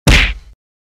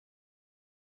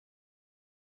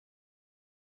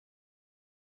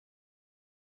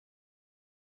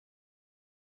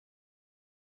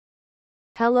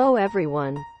Hello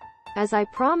everyone. As I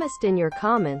promised in your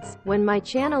comments, when my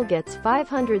channel gets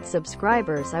 500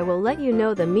 subscribers I will let you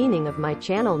know the meaning of my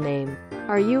channel name.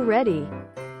 Are you ready?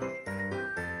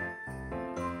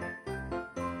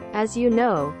 As you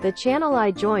know, the channel I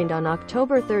joined on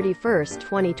October 31st,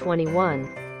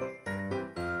 2021.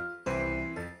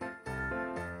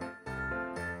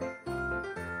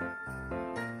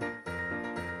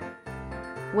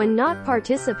 When not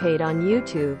participate on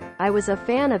YouTube, I was a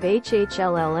fan of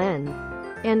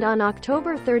HHLLN. And on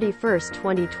October 31st,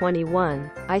 2021,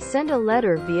 I sent a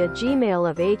letter via Gmail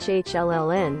of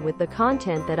HHLLN with the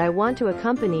content that I want to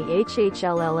accompany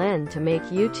HHLLN to make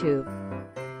YouTube.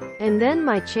 And then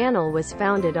my channel was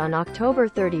founded on October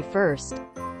 31st,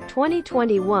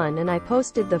 2021 and I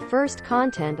posted the first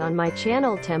content on my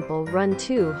channel Temple Run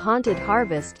 2 Haunted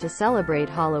Harvest to celebrate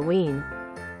Halloween.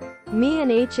 Me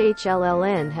and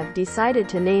HHLLN have decided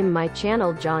to name my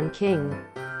channel John King.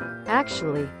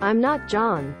 Actually, I'm not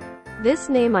John. This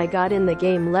name I got in the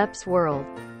game Lep's World.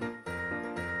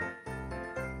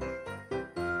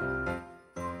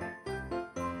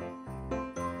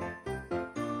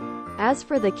 As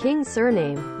for the King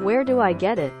surname, where do I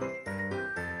get it?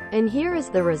 And here is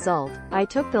the result. I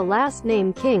took the last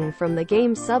name King from the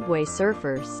game Subway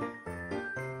Surfers.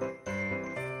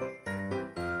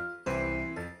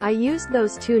 I used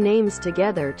those two names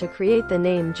together to create the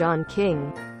name John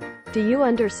King. Do you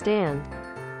understand?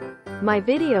 My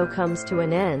video comes to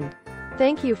an end.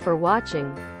 Thank you for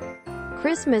watching.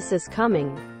 Christmas is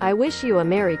coming. I wish you a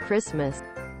Merry Christmas.